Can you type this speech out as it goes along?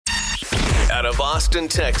out of Austin,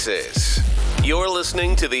 Texas. You're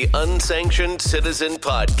listening to the Unsanctioned Citizen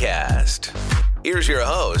Podcast. Here's your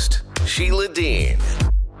host, Sheila Dean.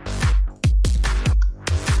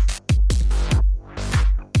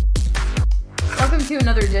 Welcome to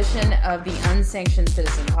another edition of the Unsanctioned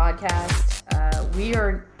Citizen Podcast. We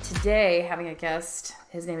are today having a guest.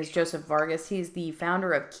 His name is Joseph Vargas. He's the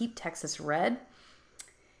founder of Keep Texas Red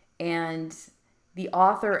and the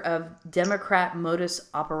author of Democrat Modus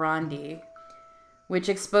Operandi, which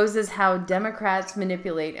exposes how Democrats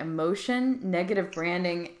manipulate emotion, negative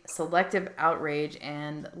branding, selective outrage,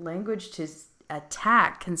 and language to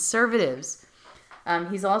attack conservatives.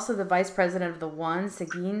 He's also the vice president of the Juan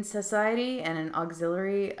Seguin Society and an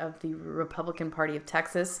auxiliary of the Republican Party of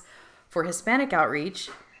Texas for Hispanic outreach.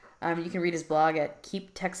 You can read his blog at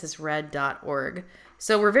keeptexasred.org.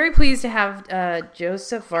 So we're very pleased to have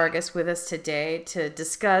Joseph Vargas with us today to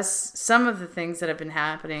discuss some of the things that have been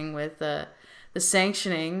happening with the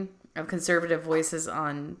sanctioning of conservative voices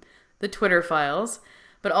on the Twitter files,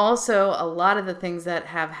 but also a lot of the things that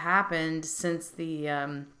have happened since the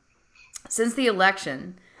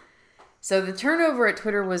election. So the turnover at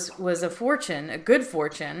Twitter was a fortune, a good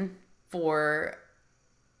fortune for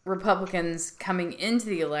Republicans coming into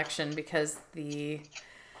the election because the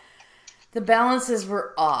balances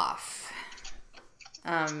were off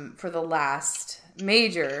for the last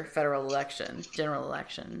major federal election, general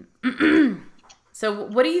election. So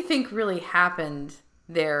what do you think really happened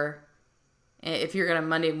there if you're going to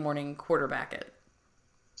Monday morning quarterback it?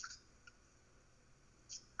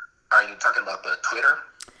 Are you talking about the Twitter?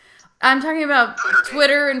 I'm talking about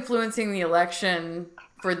Twitter influencing the election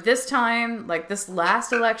for this time, like this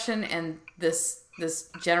last election and this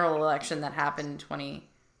general election that happened in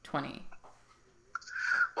 2020.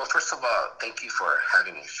 Well, first of all, thank you for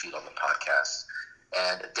having me, Sheila, on the podcast.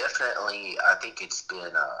 And definitely, I think it's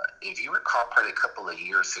been, if you recall, probably a couple of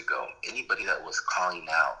years ago, anybody that was calling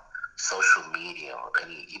out social media or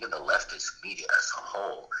even the leftist media as a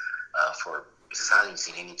whole for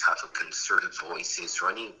silencing any type of conservative voices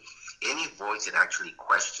or any voice that actually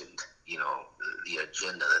questioned, the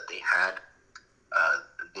agenda that they had,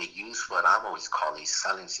 they used what I've always called a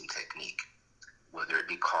silencing technique, whether it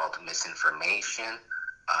be called misinformation,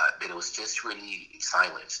 but it was just really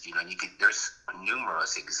silenced. There's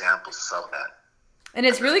numerous examples of that. And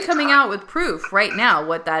it's really coming out with proof right now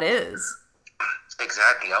what that is.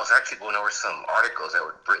 Exactly. I was actually going over some articles that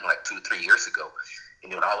were written like 2-3 years ago,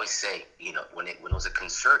 and they would always say, when it was a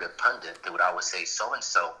conservative pundit, they would always say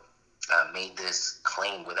so-and-so made this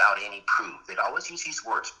claim without any proof. They'd always use these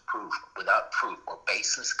words, proof, without proof, or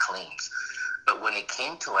baseless claims. But when it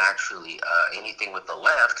came to actually anything with the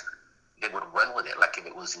left, they would run with it like if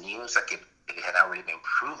it was news, like if it had already been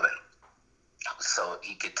proven. So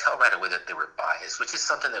you could tell right away that they were biased, which is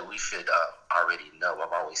something that we should already know.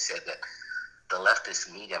 I've always said that the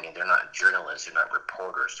leftist media, they're not journalists, they're not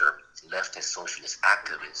reporters, they're leftist socialist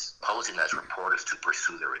activists posing as reporters to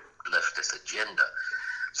pursue their leftist agenda.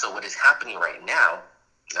 So what is happening right now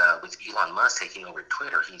with Elon Musk taking over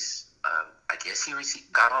Twitter, he's, I guess he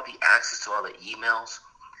got all the access to all the emails,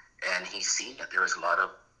 and he's seen that there is a lot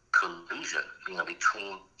of collusion,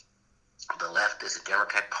 between the leftist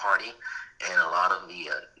Democrat Party and a lot of the,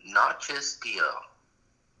 not just the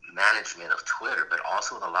management of Twitter, but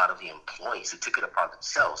also a lot of the employees who took it upon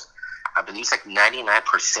themselves. I believe it's like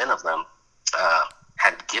 99% of them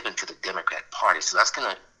had given to the Democrat Party. So that's going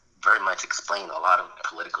to very much explain a lot of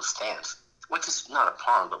political stance, which is not a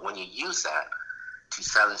problem. But when you use that to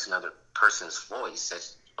silence another person's voice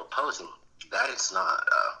that's opposing, that is not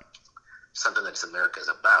something that America is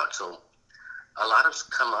about. So a lot has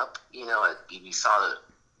come up. We saw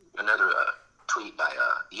another tweet by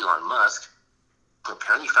Elon Musk, who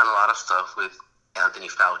apparently found a lot of stuff with Anthony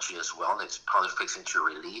Fauci as well. That's probably fixing to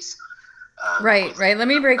release. Right. Let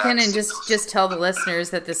me break in and just tell the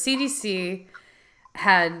listeners that the CDC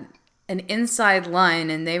had an inside line,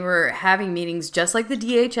 and they were having meetings just like the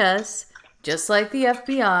DHS, just like the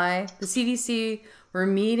FBI. The CDC were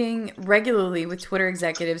meeting regularly with Twitter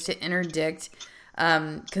executives to interdict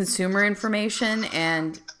consumer information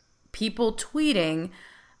and people tweeting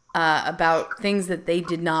about things that they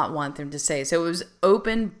did not want them to say. So it was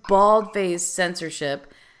open, bald-faced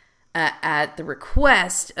censorship at the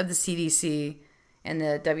request of the CDC and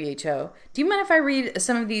the WHO. Do you mind if I read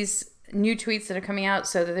some of these new tweets that are coming out?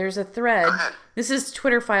 So that there's a thread. This is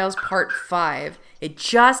Twitter Files Part 5. It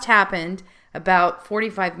just happened about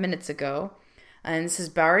 45 minutes ago. And this is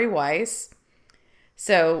Barry Weiss.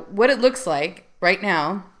 So what it looks like right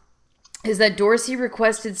now is that Dorsey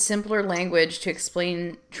requested simpler language to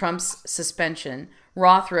explain Trump's suspension.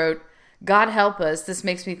 Roth wrote, "God help us, this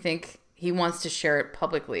makes me think he wants to share it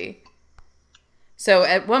publicly. So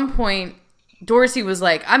at one point, Dorsey was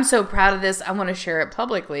like, I'm so proud of this, I want to share it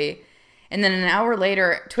publicly. And then an hour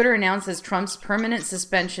later, Twitter announces Trump's permanent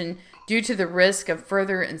suspension due to the risk of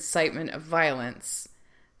further incitement of violence.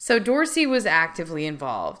 So Dorsey was actively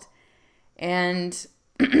involved. And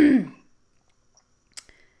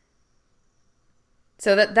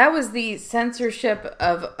so that was the censorship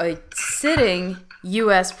of a sitting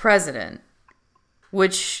U.S. president,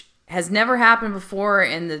 which has never happened before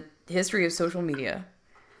in the history of social media.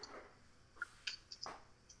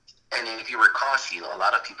 And if you recall, Sheila, a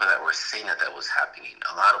lot of people that were saying that was happening,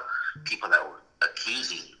 a lot of people that were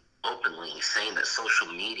accusing openly, saying that social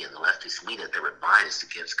media, the leftist media, they were biased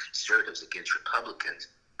against conservatives, against Republicans,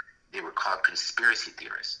 they were called conspiracy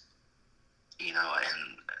theorists. And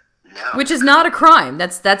now, which is not a crime.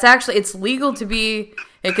 That's actually, it's legal to be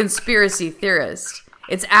a conspiracy theorist.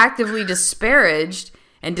 It's actively disparaged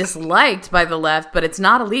and disliked by the left, but it's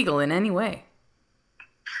not illegal in any way.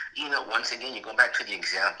 Once again, you go back to the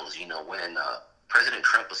examples, when President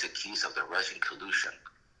Trump was accused of the Russian collusion,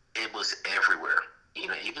 it was everywhere.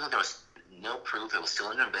 Even though there was no proof, it was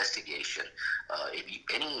still an investigation.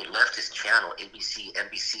 Any leftist channel, ABC,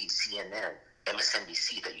 NBC, CNN,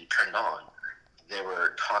 MSNBC that you turned on, they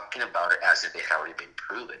were talking about it as if it had already been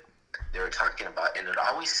proven. They were talking about, and it would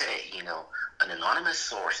always say, an anonymous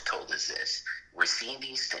source told us this. We're seeing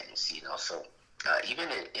these things, so even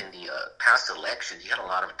in the past elections, you had a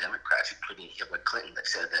lot of Democrats, including Hillary Clinton, that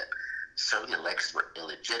said that some of the elections were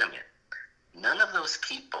illegitimate. None of those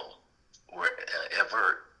people were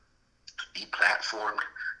ever deplatformed.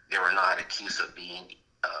 They were not accused of being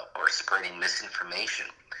or spreading misinformation,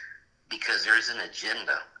 because there's an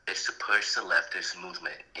agenda. It's to push the leftist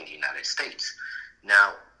movement in the United States.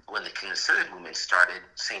 Now, when the conservative movement started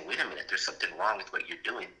saying, wait a minute, there's something wrong with what you're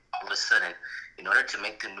doing, all of a sudden, in order to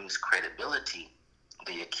make them lose credibility,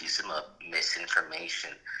 they accuse them of misinformation.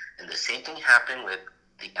 And the same thing happened with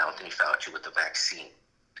the Anthony Fauci with the vaccine.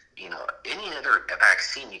 Any other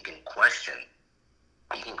vaccine you can question.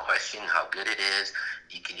 You can question how good it is.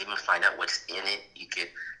 You can even find out what's in it. You can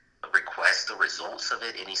request the results of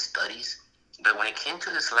it, any studies. But when it came to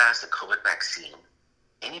this last, the COVID vaccine,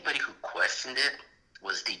 anybody who questioned it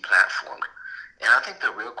was deplatformed. And I think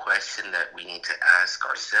the real question that we need to ask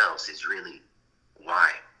ourselves is really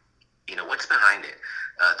why? What's behind it?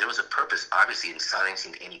 There was a purpose, obviously, in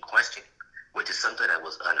silencing any question, which is something that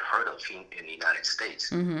was unheard of in the United States.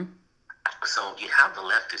 Mm-hmm. So you have the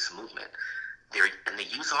leftist movement, and they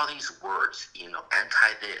use all these words,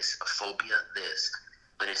 anti-this, phobia this,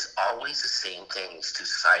 but it's always the same thing, is to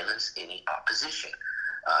silence any opposition.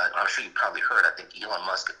 I'm sure you probably heard, I think Elon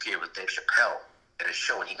Musk appeared with Dave Chappelle at a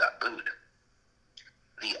show and he got booed.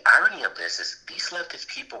 The irony of this is these leftist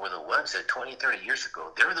people were the ones that 20, 30 years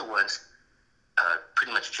ago, they were the ones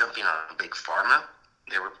pretty much jumping on Big Pharma.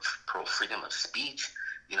 They were pro-freedom of speech.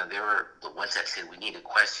 They were the ones that said we need to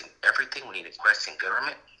question everything, we need to question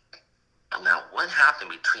government. Now, what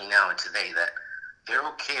happened between now and today that they're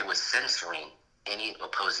okay with censoring any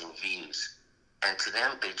opposing views? And to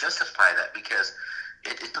them, they justify that because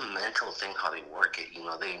it's a mental thing how they work it.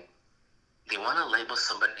 They want to label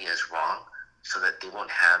somebody as wrong so that they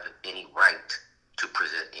won't have any right to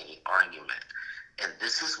present any argument. And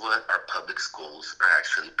this is what our public schools are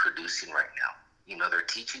actually producing right now. They're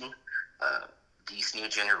teaching these new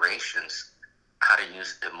generations how to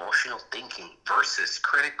use emotional thinking versus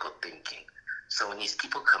critical thinking. So when these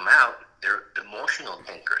people come out, they're emotional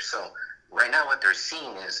thinkers. So right now what they're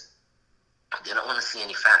seeing is they don't want to see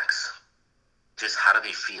any facts. Just how do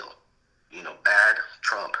they feel? Bad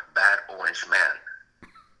Trump, bad orange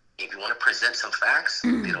man. If you want to present some facts, they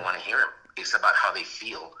don't want to hear them. It's about how they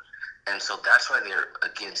feel. And so that's why they're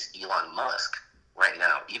against Elon Musk right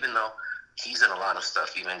now, even though he's in a lot of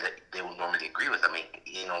stuff even that they would normally agree with. I mean,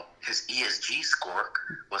 his ESG score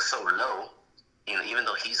was so low, even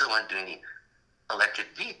though he's the one doing the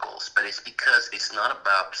electric vehicles. But it's because it's not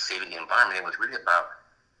about saving the environment. It was really about,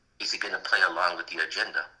 is he going to play along with the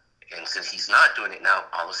agenda? And since he's not doing it now,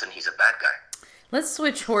 all of a sudden he's a bad guy. Let's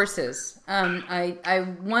switch horses. I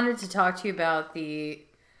wanted to talk to you about the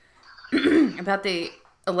about the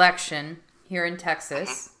election here in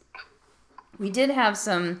Texas. We did have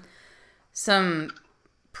some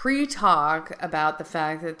pre-talk about the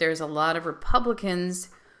fact that there's a lot of Republicans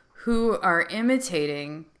who are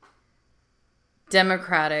imitating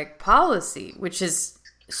Democratic policy, which is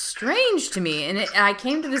strange to me. And I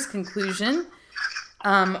came to this conclusion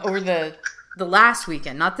over the last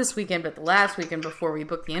weekend, not this weekend, but the last weekend before we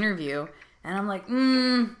booked the interview. And I'm like,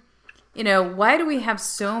 why do we have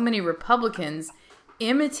so many Republicans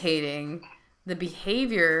imitating the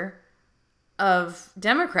behavior of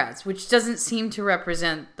Democrats, which doesn't seem to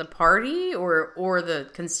represent the party or the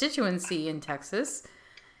constituency in Texas.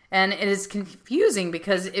 And it is confusing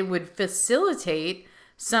because it would facilitate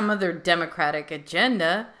some of their Democratic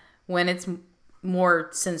agenda when it's more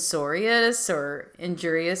censorious or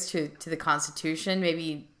injurious to the Constitution,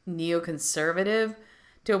 maybe neoconservative,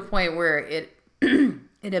 to a point where it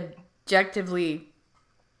it objectively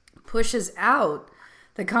pushes out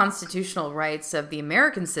the constitutional rights of the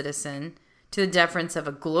American citizen to the deference of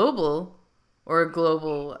a global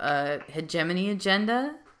hegemony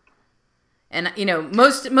agenda. And, you know,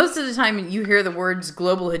 most of the time you hear the words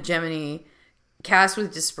global hegemony cast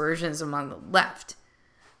with dispersions among the left.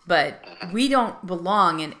 But we don't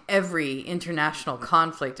belong in every international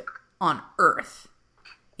conflict on Earth.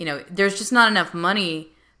 You know, there's just not enough money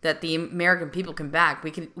that the American people can back.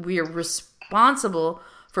 We are responsible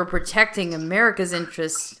for protecting America's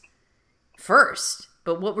interests first.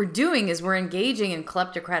 But what we're doing is we're engaging in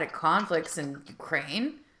kleptocratic conflicts in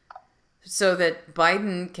Ukraine so that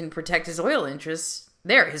Biden can protect his oil interests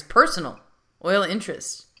there, his personal oil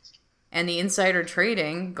interests, and the insider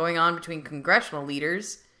trading going on between congressional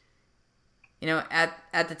leaders, you know,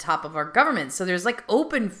 at the top of our government. So there's like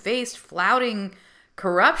open-faced flouting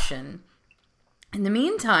corruption. In the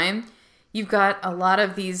meantime, you've got a lot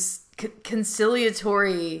of these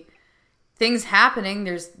conciliatory things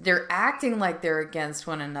happening. They're acting like they're against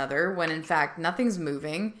one another when in fact nothing's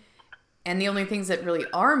moving. And the only things that really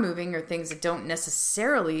are moving are things that don't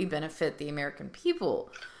necessarily benefit the American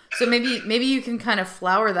people. So maybe you can kind of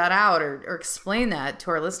flower that out or explain that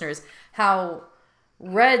to our listeners, how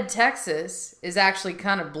red Texas is actually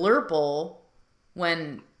kind of blurple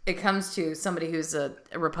when it comes to somebody who's a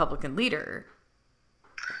Republican leader.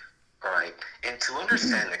 Right. And to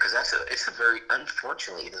understand that, because it's a very,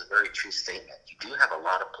 unfortunately, it is a very true statement. You do have a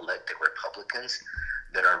lot of elected Republicans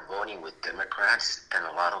that are voting with Democrats, and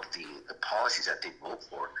a lot of the policies that they vote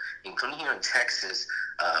for, including here in Texas,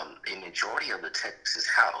 a majority of the Texas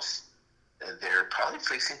House, they're probably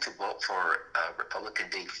fixing to vote for Republican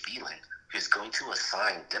Dave Phelan, who's going to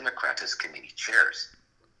assign Democrats as committee chairs.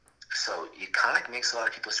 So it kind of makes a lot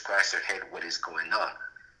of people scratch their head what is going on.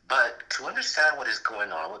 But to understand what is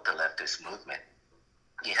going on with the leftist movement,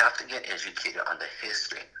 you have to get educated on the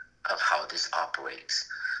history of how this operates.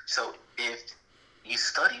 So if you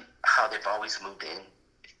study how they've always moved in,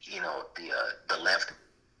 you know, the left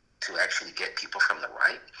to actually get people from the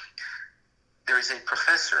right, there is a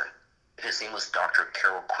professor, his name was Dr.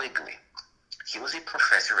 Carroll Quigley. He was a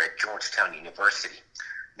professor at Georgetown University.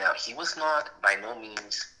 Now, he was not by no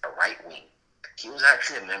means a right-wing. He was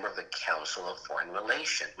actually a member of the Council of Foreign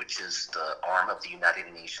Relations, which is the arm of the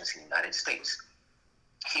United Nations in the United States.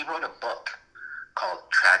 He wrote a book called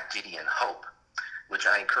Tragedy and Hope, which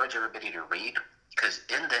I encourage everybody to read, because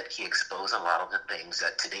in that he exposed a lot of the things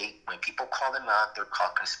that today, when people call them out, they're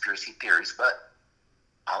called conspiracy theories, but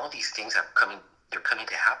all of these things they're coming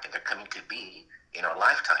to happen, they're coming to be in our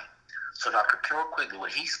lifetime. So Dr. Carroll Quigley,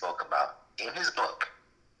 what he spoke about in his book,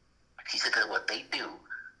 he said that what they do,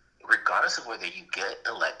 regardless of whether you get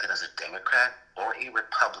elected as a Democrat or a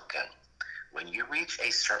Republican, when you reach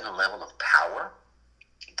a certain level of power,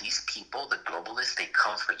 these people, the globalists, they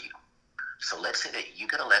come for you. So let's say that you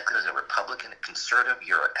get elected as a Republican, a conservative,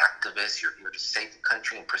 you're an activist, you're to save the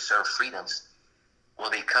country and preserve freedoms.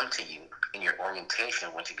 Well, they come to you in your orientation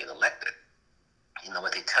once you get elected. You know,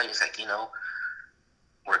 what they tell you is like, you know,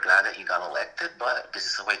 we're glad that you got elected, but this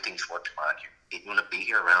is the way things work around here. If you want to be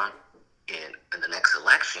here around in the next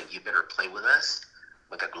election, you better play with us,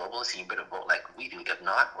 with the globalists, and you better vote like we do. If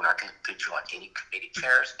not, we're not going to put you on any committee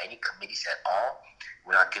chairs, any committees at all.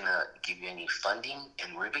 We're not going to give you any funding,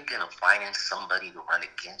 and we're even going to finance somebody to run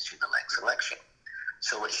against you the next election.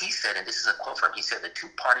 So what he said, and this is a quote from him, he said the two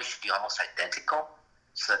parties should be almost identical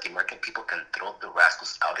so that the American people can throw the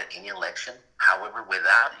rascals out at any election, however,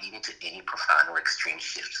 without leading to any profound or extreme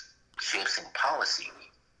shifts in policy.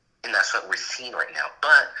 And that's what we're seeing right now.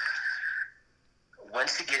 But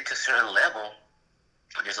once you get to a certain level,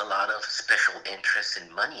 there's a lot of special interests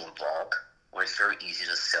and money involved where it's very easy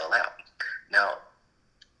to sell out. Now,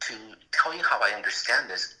 to tell you how I understand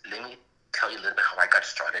this, let me tell you a little bit how I got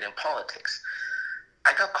started in politics.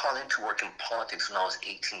 I got called in to work in politics when I was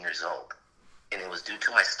 18 years old, and it was due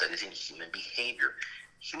to my studies in human behavior.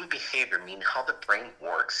 Human behavior means how the brain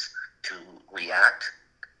works to react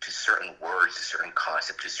to certain words, to certain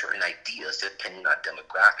concepts, to certain ideas, depending on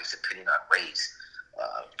demographics, depending on race,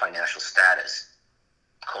 financial status,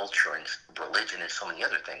 culture, and religion, and so many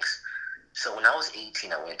other things. So when I was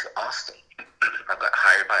 18, I went to Austin. I got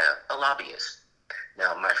hired by a lobbyist.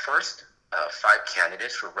 Now, my first 5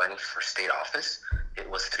 candidates were running for state office. It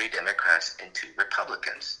was 3 Democrats Democrats into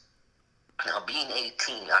Republicans. Now, being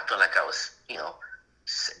 18, I felt like I was,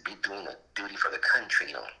 be doing a duty for the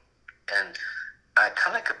country, and I kind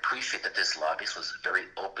of like appreciate that this lobbyist was very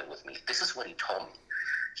open with me. This is what he told me.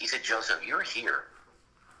 He said, Joseph, you're here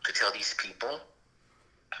to tell these people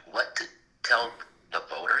what to tell the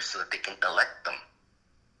voters so that they can elect them.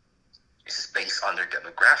 This is based on their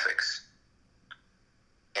demographics.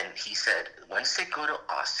 And he said, once they go to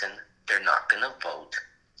Austin, they're not going to vote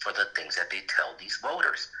for the things that they tell these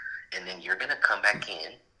voters. And then you're going to come back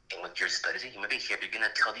in, and with your studies in human behavior, you're going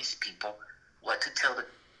to tell these people what to tell the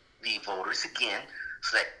voters again,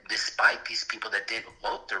 so that despite these people that did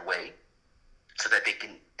vote their way, so that they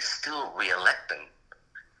can still reelect them.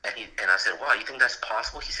 And I said, wow, you think that's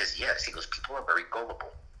possible? He says, yes. He goes, people are very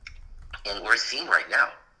gullible. And we're seeing right now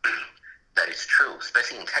that it's true,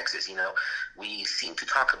 especially in Texas. We seem to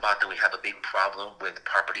talk about that we have a big problem with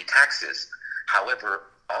property taxes. However,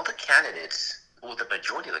 all the candidates, the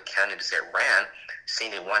majority of the candidates that ran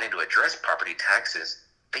saying they wanted to address property taxes,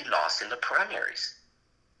 they lost in the primaries.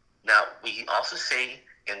 Now, we also say,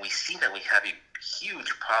 and we see that we have a huge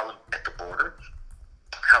problem at the border.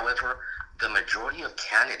 However, the majority of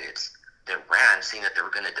candidates that ran saying that they were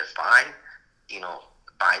going to defy,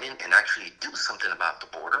 Biden and actually do something about the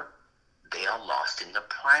border, they all lost in the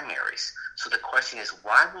primaries. So the question is,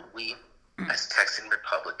 why would we, as Texan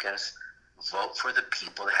Republicans, vote for the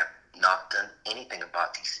people that have not done anything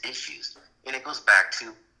about these issues? And it goes back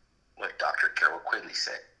to what Dr. Carol Quigley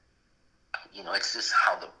said. It's just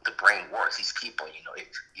how the brain works. These people, if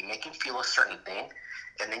you make them feel a certain thing,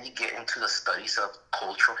 and then you get into the studies of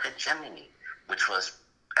cultural hegemony, which was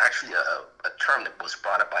actually a term that was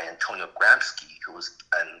brought up by Antonio Gramsci, who was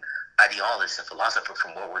an ideologist and philosopher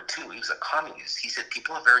from World War II. He was a communist. He said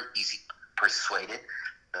people are very easy persuaded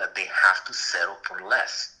that they have to settle for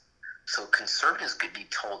less. So conservatives could be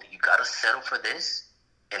told, you got to settle for this,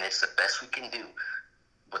 and it's the best we can do.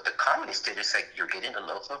 What the communists did is like, you're getting a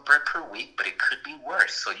loaf of bread per week, but it could be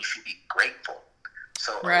worse, so you should be grateful.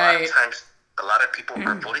 So right. A lot of times, a lot of people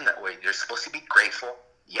are voting that way. They're supposed to be grateful.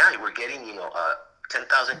 Yeah, we're getting,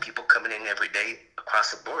 10,000 people coming in every day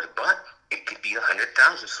across the board, but it could be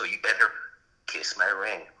 100,000, so you better kiss my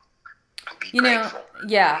ring. Be grateful.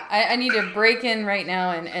 Yeah, I need to break in right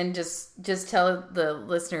now and just tell the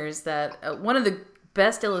listeners that one of the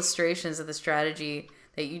best illustrations of the strategy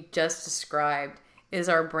that you just described is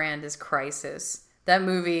Our Brand is Crisis. That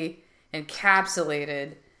movie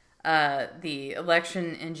encapsulated the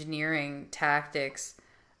election engineering tactics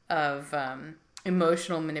of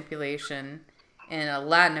emotional manipulation in a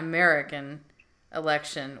Latin American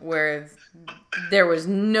election where there was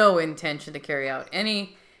no intention to carry out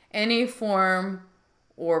any form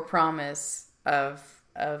or promise of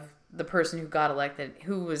the person who got elected,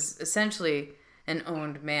 who was essentially an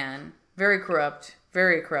owned man, very corrupt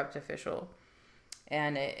official.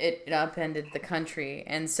 And it upended the country.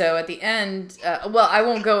 And so at the end, I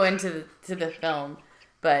won't go into the film,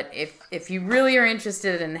 but if you really are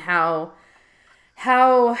interested in how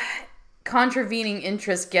contravening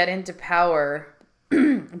interests get into power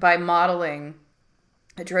by modeling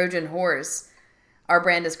a Trojan horse, Our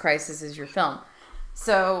Brand is Crisis is your film.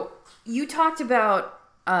 So you talked about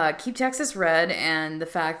Keep Texas Red and the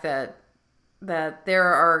fact that there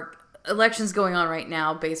are elections going on right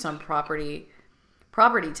now based on property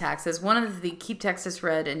taxes. One of the Keep Texas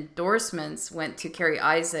Red endorsements went to Carrie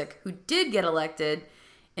Isaac, who did get elected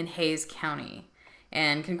in Hays County.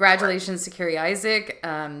 And congratulations to Carrie Isaac.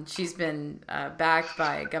 She's been backed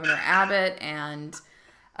by Governor Abbott and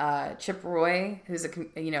Chip Roy, who's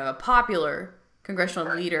a popular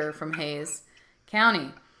congressional leader from Hays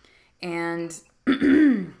County. And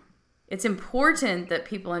it's important that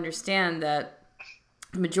people understand that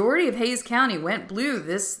the majority of Hays County went blue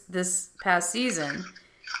this past season.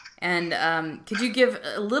 And could you give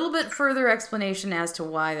a little bit further explanation as to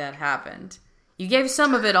why that happened? You gave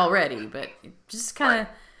some of it already, but just kind of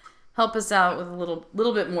help us out with a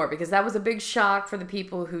little bit more, because that was a big shock for the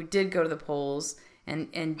people who did go to the polls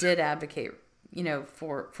and did advocate,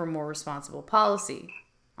 for more responsible policy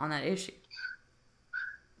on that issue.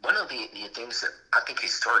 One of the things that I think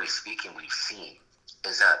historically speaking we've seen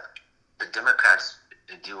is that the Democrats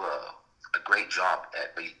do a great job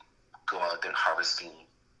at go out there harvesting,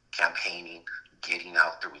 campaigning, getting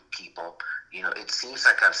out there with people. It seems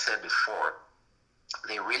like I've said before,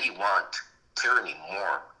 they really want tyranny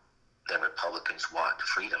more than Republicans want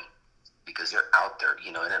freedom, because they're out there,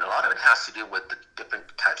 and a lot of it has to do with the different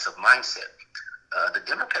types of mindset. The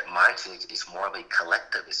Democrat mindset is more of a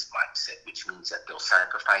collectivist mindset, which means that they'll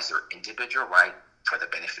sacrifice their individual right for the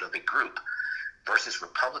benefit of a group. versus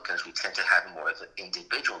Republicans, we tend to have more of an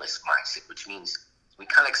individualist mindset, which means we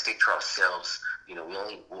kind of stick to ourselves. You know,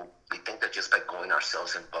 we think that just by going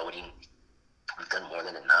ourselves and voting, we've done more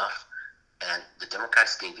than enough. And the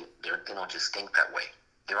Democrats, they don't just think that way.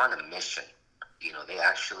 They're on a mission. You know, they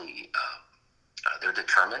actually, they're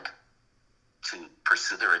determined to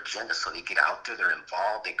pursue their agenda. So they get out there, they're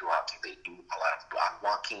involved, they go out there, they do a lot of block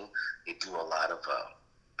walking, they do a lot of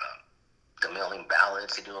the mailing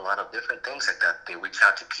ballots, they do a lot of different things like that. They reach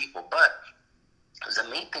out to people. But the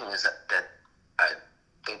main thing is that I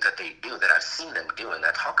think that they do, that I've seen them do, and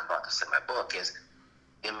I talk about this in my book, is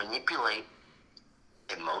they manipulate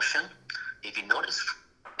emotion. If you notice,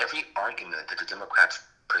 every argument that the Democrats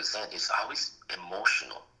present is always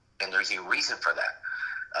emotional, and there's a reason for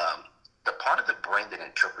that. The part of the brain that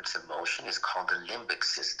interprets emotion is called the limbic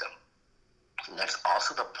system. And that's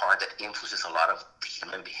also the part that influences a lot of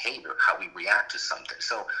human behavior, how we react to something.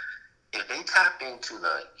 So if they tap into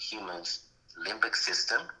the human's limbic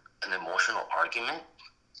system, an emotional argument,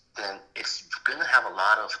 then it's going to have a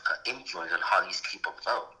lot of influence on how these people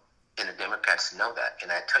vote. And the Democrats know that.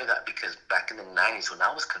 And I tell you that because back in the 90s when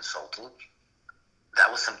I was consulting,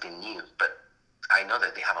 that was something new. But I know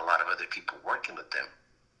that they have a lot of other people working with them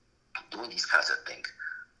doing these kinds of things.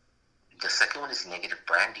 The second one is negative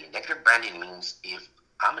branding. Negative branding means if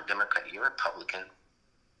I'm a Democrat, you're a Republican,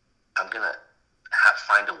 I'm going to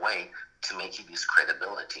find a way to make you lose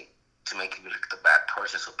credibility, to make you look the bad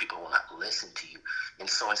person so people will not listen to you. And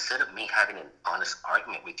so instead of me having an honest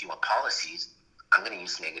argument with you on policies, I'm going to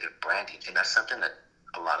use negative branding. And that's something that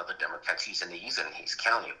a lot of the Democrats use, and they use it in Hays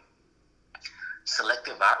County.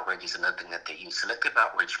 Selective outrage is another thing that they use. Selective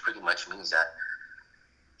outrage pretty much means that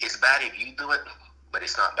it's bad if you do it, but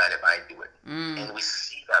it's not bad if I do it. And we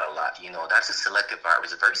see that a lot. You know, that's a selective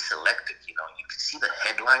outrage. It's very selective. You know, you can see the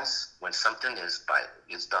headlines when something is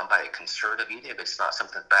done by a conservative, even if it's not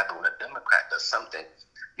something bad, but when a Democrat does something,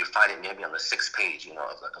 you find it maybe on the 6th page, you know,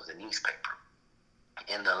 of the newspaper.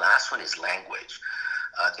 And the last one is language.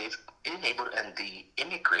 They've enabled, and the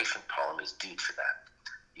immigration problem is due to that.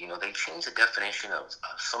 You know, they changed the definition of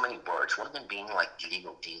so many words, one of them being like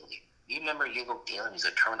illegal alien. You remember illegal alien is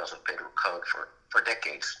a term that was in federal code for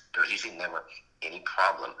decades. There's usually never any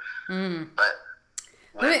problem.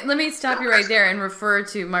 But let me stop you right there and refer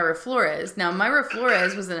to Myra Flores. Now, Myra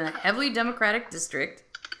Flores was in a heavily Democratic district,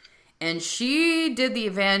 and she did the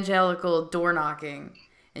evangelical door knocking.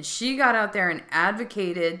 And she got out there and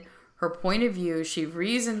advocated her point of view. She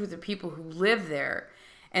reasoned with the people who live there.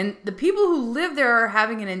 And the people who live there are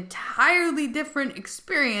having an entirely different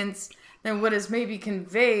experience than what is maybe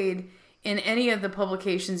conveyed in any of the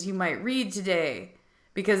publications you might read today,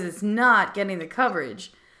 because it's not getting the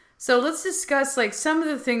coverage. So let's discuss like some of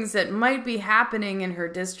the things that might be happening in her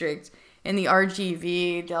district, in the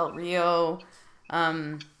RGV, Del Rio,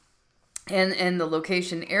 and the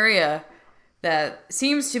location area that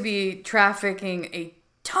seems to be trafficking a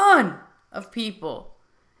ton of people,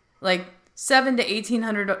 like 700 to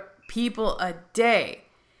 1,800 people a day.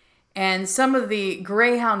 And some of the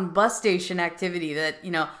Greyhound bus station activity that,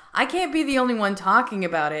 you know, I can't be the only one talking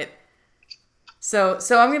about it. So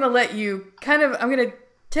I'm going to let you I'm going to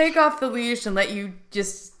take off the leash and let you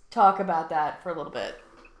just talk about that for a little bit.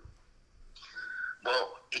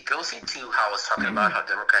 Well, it goes into how I was talking about how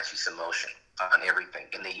Democrats use emotion on everything.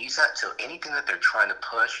 And they use that to anything that they're trying to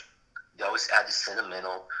push. They always add the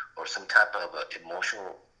sentimental or some type of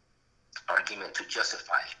emotional argument to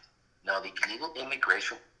justify it. Now, the illegal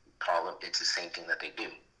immigration problem, it's the same thing that they do.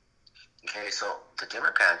 Okay, so the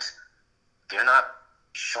Democrats, they're not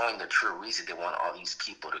showing the true reason they want all these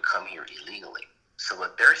people to come here illegally. So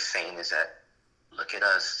what they're saying is that, look at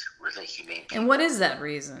us, we're the humane people. And what is that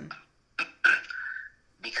reason?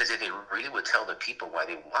 Because if they really would tell the people why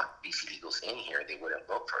they want these illegals in here, they wouldn't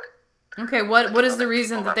vote for it. Okay, what is the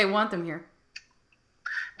reason that they want them here?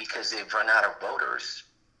 Because they've run out of voters.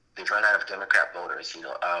 They've run out of Democrat voters. You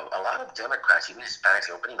know, a lot of Democrats, even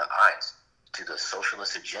Hispanics, are opening the eyes to the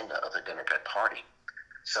socialist agenda of the Democrat Party.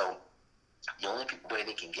 So the only way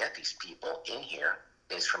they can get these people in here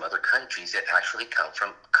is from other countries that actually come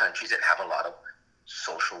from countries that have a lot of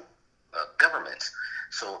social governments.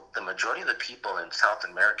 So the majority of the people in South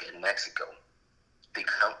America and Mexico,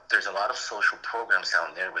 there's a lot of social programs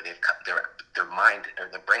down there where their mind or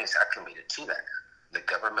their brain is acclimated to that. The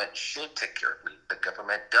government should take care of me. The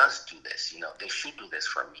government does do this. You know, they should do this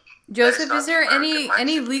for me. Joseph, is there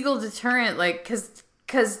any legal deterrent, like,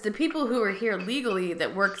 because the people who are here legally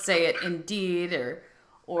that work, say, at Indeed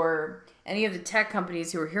or any of the tech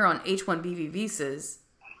companies who are here on H-1B visas,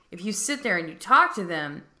 if you sit there and you talk to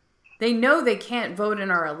them, they know they can't vote in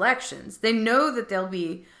our elections. They know that they'll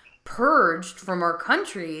be purged from our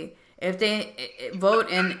country if they vote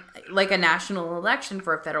in like a national election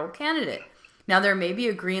for a federal candidate. Now, there may be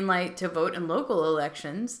a green light to vote in local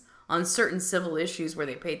elections on certain civil issues where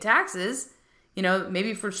they pay taxes,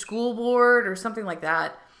 maybe for school board or something like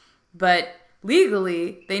that. But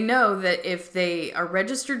legally, they know that if they are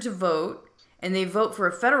registered to vote and they vote for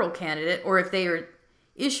a federal candidate, or if they are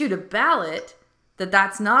issued a ballot,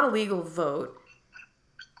 that's not a legal vote.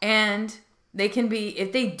 And they can be,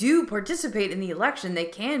 if they do participate in the election, they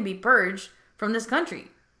can be purged from this country.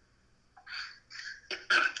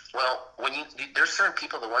 Well, there's certain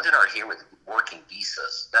people, the ones that are here with working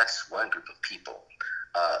visas, that's one group of people.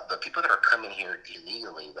 The people that are coming here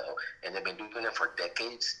illegally, though, and they've been doing it for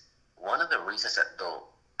decades, one of the reasons that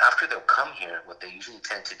after they'll come here, what they usually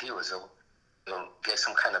tend to do is they'll get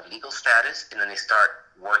some kind of legal status, and then they start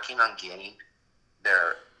working on getting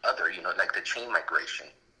their other, like the chain migration,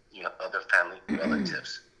 other family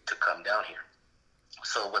relatives to come down here.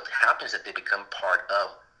 So what happens is that they become part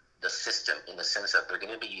of the system in the sense that they're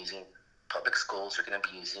going to be using public schools, they're going to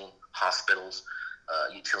be using hospitals,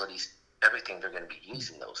 utilities, everything, they're going to be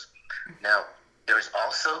using those. Now, there's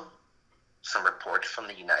also some reports from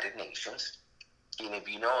the United Nations, and if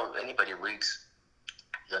anybody reads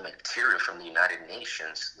the material from the United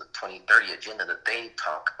Nations, the 2030 agenda that they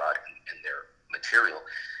talk about in their material,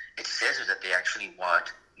 it says that they actually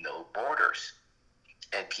want no borders.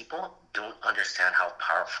 And people don't understand how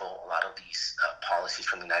powerful a lot of these policies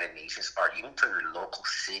from the United Nations are, even to your local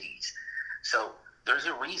cities. So there's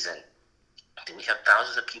a reason that we have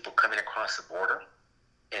thousands of people coming across the border.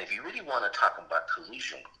 And if you really want to talk about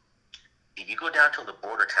collusion, if you go down to the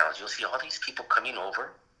border towns, you'll see all these people coming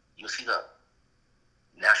over. You'll see the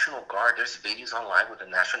National Guard. There's videos online where the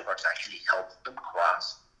National Guards actually help them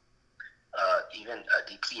cross. Even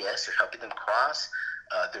DPS are helping them cross.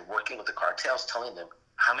 They're working with the cartels, telling them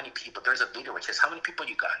how many people. There's a video which says, how many people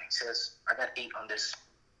you got? He says, I got 8 on this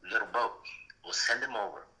little boat. We'll send them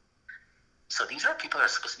over. So these are people that are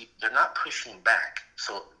supposed to be, they're not pushing back.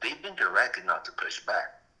 So they've been directed not to push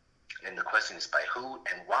back. And the question is by who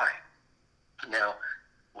and why? Now,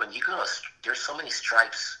 when you go, there's so many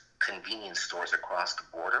Stripes convenience stores across the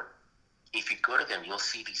border. If you go to them, you'll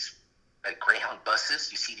see these like Greyhound buses.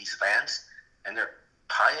 You see these vans, and they're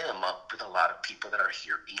piling them up with a lot of people that are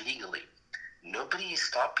here illegally. Nobody is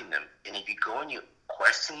stopping them. And if you go and you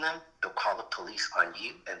question them, they'll call the police on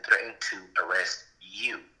you and threaten to arrest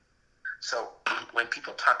you. So when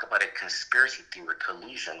people talk about a conspiracy theory,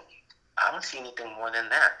 collusion, I don't see anything more than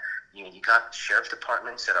that. You got sheriff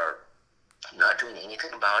departments that are not doing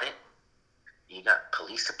anything about it. You got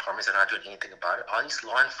police departments that are not doing anything about it. All these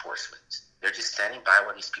law enforcement, they're just standing by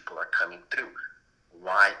while these people are coming through.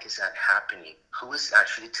 Why is that happening? Who is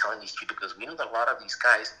actually telling these people? Because we know that a lot of these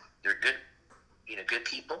guys, they're good, good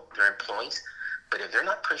people, they're employees. But if they're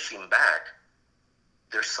not pushing back,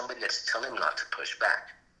 there's somebody that's telling them not to push back.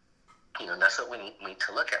 And that's what we need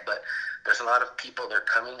to look at. But there's a lot of people, they're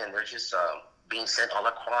coming and they're just being sent all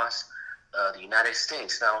across the United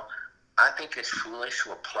States. Now, I think it's foolish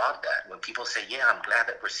to applaud that. When people say, yeah, I'm glad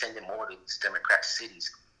that we're sending more to these Democrat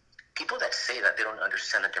cities. People that say that, they don't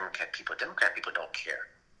understand the Democrat people. Democrat people don't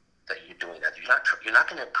care that you're doing that. You're not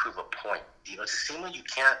going to prove a point. It's the same way you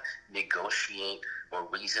can't negotiate or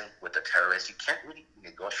reason with the terrorists. You can't really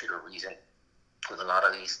negotiate or reason with a lot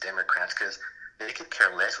of these Democrats because they could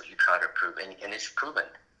care less what you try to prove. And it's proven.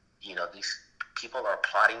 These people are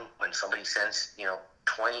plotting when somebody sends,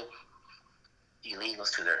 20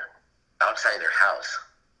 illegals to outside their house.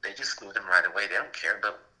 They just move them right away. They don't care.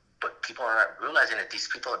 But people are not realizing that these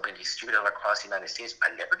people have been distributed all across the United States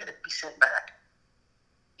are never going to be sent back.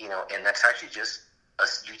 And that's actually just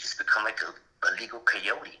you just become like a legal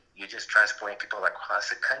coyote. You're just transporting people across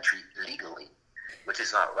the country legally, which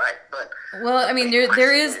is not right. But well, I mean,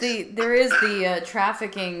 there is the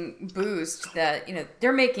trafficking boost that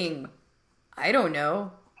they're making. I don't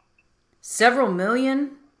know, several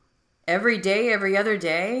million every day, every other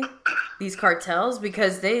day. These cartels,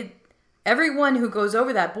 because everyone who goes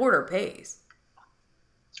over that border pays.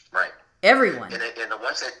 Right. Everyone. And the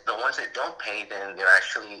ones that don't pay, then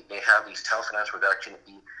they have these telefinance where they're actually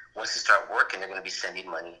once they start working, they're going to be sending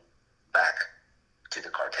money back to the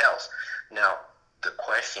cartels. Now, the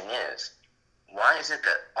question is, why is it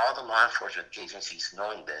that all the law enforcement agencies,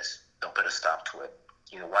 knowing this, don't put a stop to it?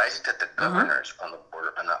 Why is it that the governors on the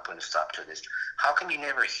border are not putting a stop to this? How come you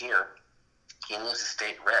never hear any of the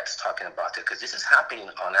state reps talking about it? Because this is happening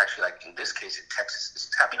on actually, like in this case in Texas,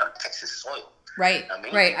 it's happening on Texas soil. Right,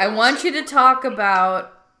 right. I want you to talk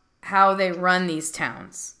about how they run these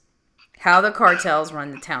towns. how the cartels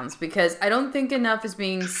run the towns, because I don't think enough is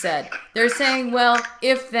being said. They're saying, well,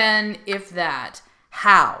 if then, if that.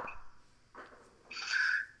 How?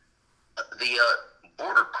 The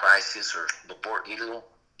border crisis or the illegal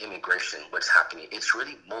immigration, what's happening, it's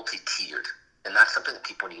really multi-tiered. And that's something that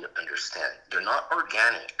people need to understand. They're not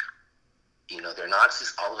organic. They're not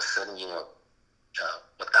just all of a sudden,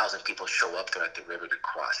 1,000 people show up there at the river to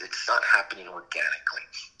cross. It's not happening organically.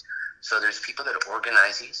 So there's people that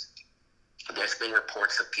organize these. There's been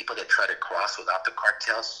reports of people that try to cross without the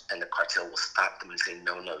cartels, and the cartel will stop them and say,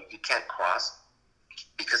 no, you can't cross,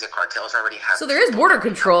 because the cartels already have... So there is border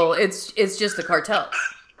control. It's just the cartels.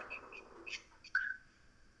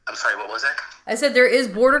 I'm sorry, what was that? I said there is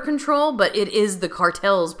border control, but it is the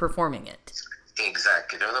cartels performing it.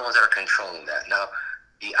 Exactly. They're the ones that are controlling that. Now,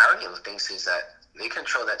 the irony of things is that they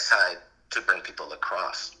control that side to bring people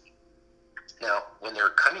across. Now, when they're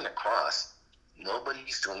coming across,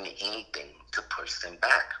 nobody's doing anything to push them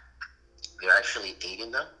back. They're actually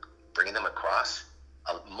aiding them, bringing them across.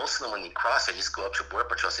 Most of them, when they cross, they just go up to Border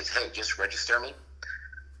Patrol and say, hey, just register me.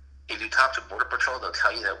 If you talk to Border Patrol, they'll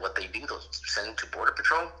tell you that what they do, they'll send them to Border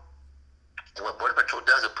Patrol. And what Border Patrol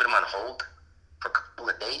does, they'll put them on hold for a couple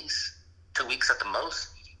of days, 2 weeks at the most,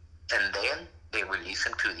 and then they release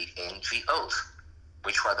them to the NGOs,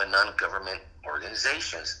 which are the non-government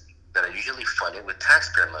organizations that are usually funded with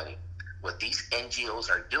taxpayer money. What these NGOs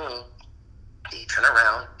are doing, they turn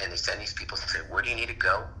around and they send these people and say, where do you need to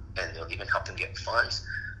go? And they'll even help them get funds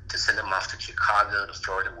to send them off to Chicago, to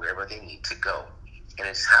Florida, wherever they need to go. And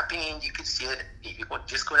it's happening. You can see it. If you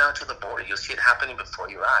just go down to the border, you'll see it happening before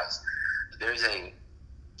your eyes. There's a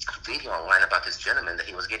video online about this gentleman that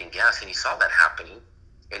he was getting gas, and he saw that happening,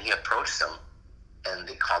 and he approached them, and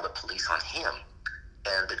they called the police on him.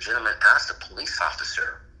 And the gentleman asked the police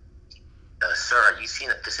officer, sir, are you seeing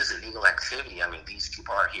that this is illegal activity? I mean, these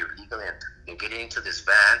people are here illegally, and they're getting into this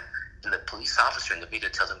van. And the police officer in the video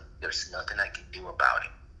tells him, there's nothing I can do about it.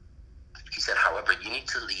 He said, however, you need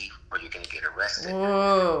to leave or you're going to get arrested.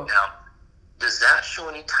 Whoa. Now, does that show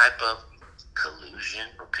any type of collusion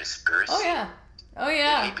or conspiracy? Oh,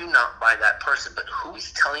 yeah. Maybe not by that person, but who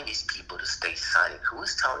is telling these people to stay silent? Who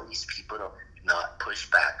is telling these people to not push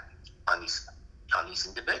back on these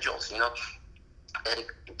individuals? And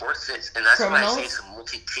it works, and that's why I say it's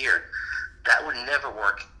multi-tiered. That would never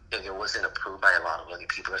work if it wasn't approved by a lot of other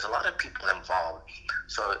people. There's a lot of people involved,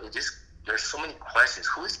 so there's so many questions.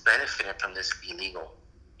 Who is benefiting from this illegal,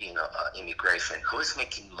 immigration? Who is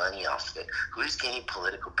making money off of it? Who is gaining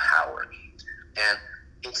political power? And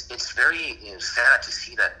it's very sad to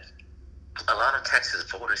see that a lot of Texas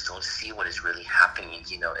voters don't see what is really happening.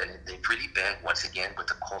 And they've really been, once again, with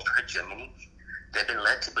the cultural hegemony, they've been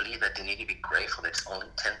led to believe that they need to be grateful that it's only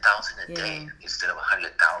 10,000 a day instead of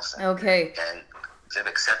 100,000. Okay. And they've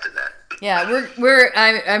accepted that. Yeah,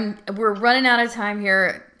 we're running out of time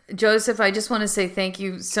here. Joseph, I just want to say thank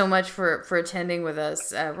you so much for attending with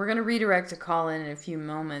us. We're going to redirect to call-in a few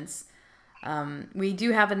moments. We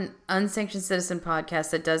do have an Unsanctioned Citizen podcast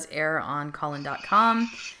that does air on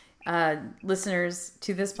callin.com. Listeners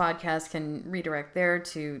to this podcast can redirect there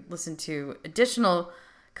to listen to additional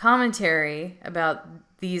commentary about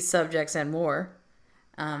these subjects and more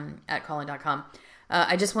at callin.com.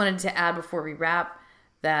 I just wanted to add before we wrap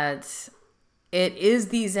that it is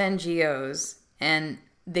these NGOs, and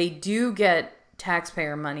they do get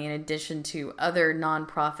taxpayer money in addition to other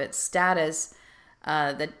nonprofit status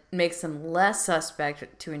that makes them less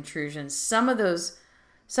suspect to intrusion. Some of those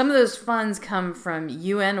funds come from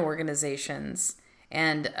UN organizations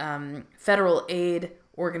and federal aid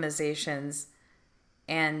organizations,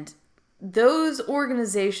 and those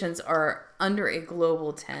organizations are under a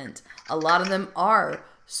global tent. A lot of them are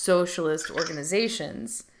socialist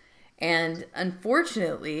organizations, and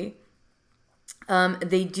unfortunately,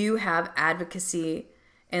 they do have advocacy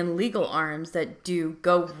and legal arms that do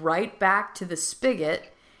go right back to the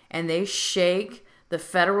spigot, and they shake the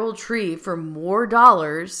federal tree for more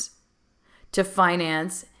dollars to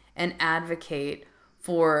finance and advocate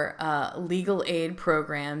for legal aid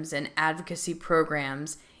programs and advocacy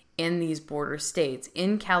programs in these border states.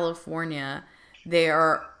 In California, they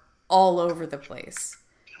are all over the place.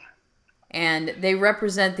 And they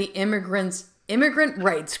represent the immigrant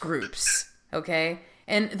rights groups, okay?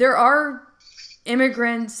 And there are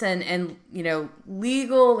immigrants and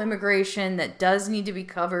legal immigration that does need to be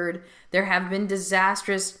covered. There have been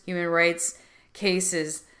disastrous human rights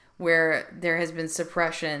cases where there has been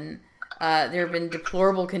suppression. There have been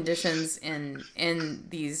deplorable conditions in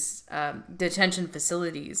these detention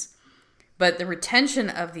facilities. But the retention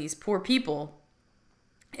of these poor people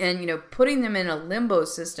and, putting them in a limbo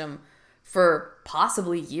system for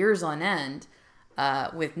possibly years on end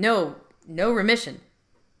with no remission.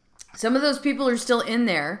 Some of those people are still in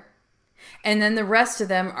there, and then the rest of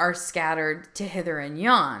them are scattered to hither and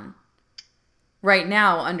yon right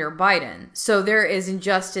now under Biden. So there is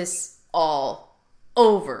injustice all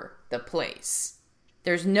over the place.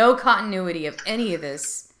 There's no continuity of any of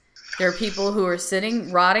this. There are people who are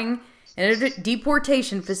sitting, rotting in a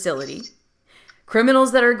deportation facility.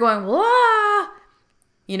 Criminals that are going, wah!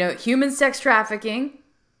 Human sex trafficking,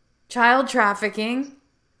 child trafficking,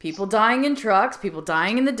 people dying in trucks, people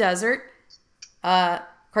dying in the desert,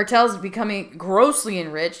 cartels becoming grossly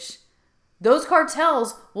enriched. Those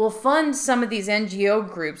cartels will fund some of these NGO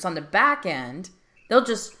groups on the back end. They'll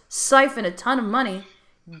just siphon a ton of money,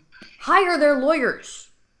 hire their lawyers,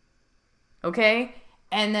 okay?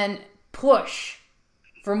 And then push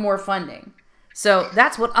for more funding. So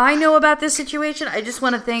that's what I know about this situation. I just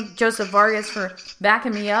want to thank Joseph Vargas for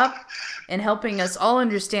backing me up and helping us all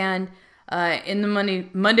understand in the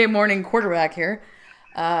Monday morning quarterback here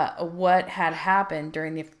what had happened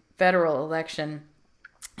during the federal election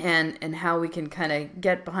and how we can kind of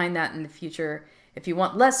get behind that in the future if you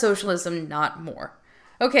want less socialism, not more.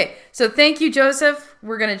 Okay, so thank you, Joseph.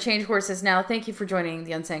 We're going to change horses now. Thank you for joining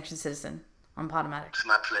the Unsanctioned Citizen on Podomatic. It's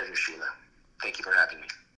my pleasure, Sheila. Thank you for having me.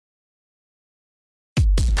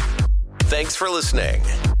 Thanks for listening.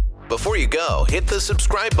 Before you go, hit the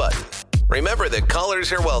subscribe button. Remember that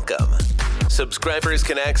callers are welcome. Subscribers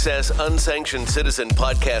can access Unsanctioned Citizen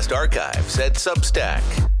podcast archives at Substack,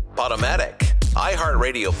 Podomatic,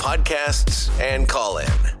 iHeartRadio podcasts, and Call-In.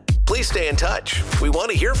 Please stay in touch. We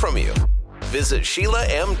want to hear from you. Visit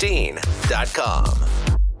SheilaMDean.com.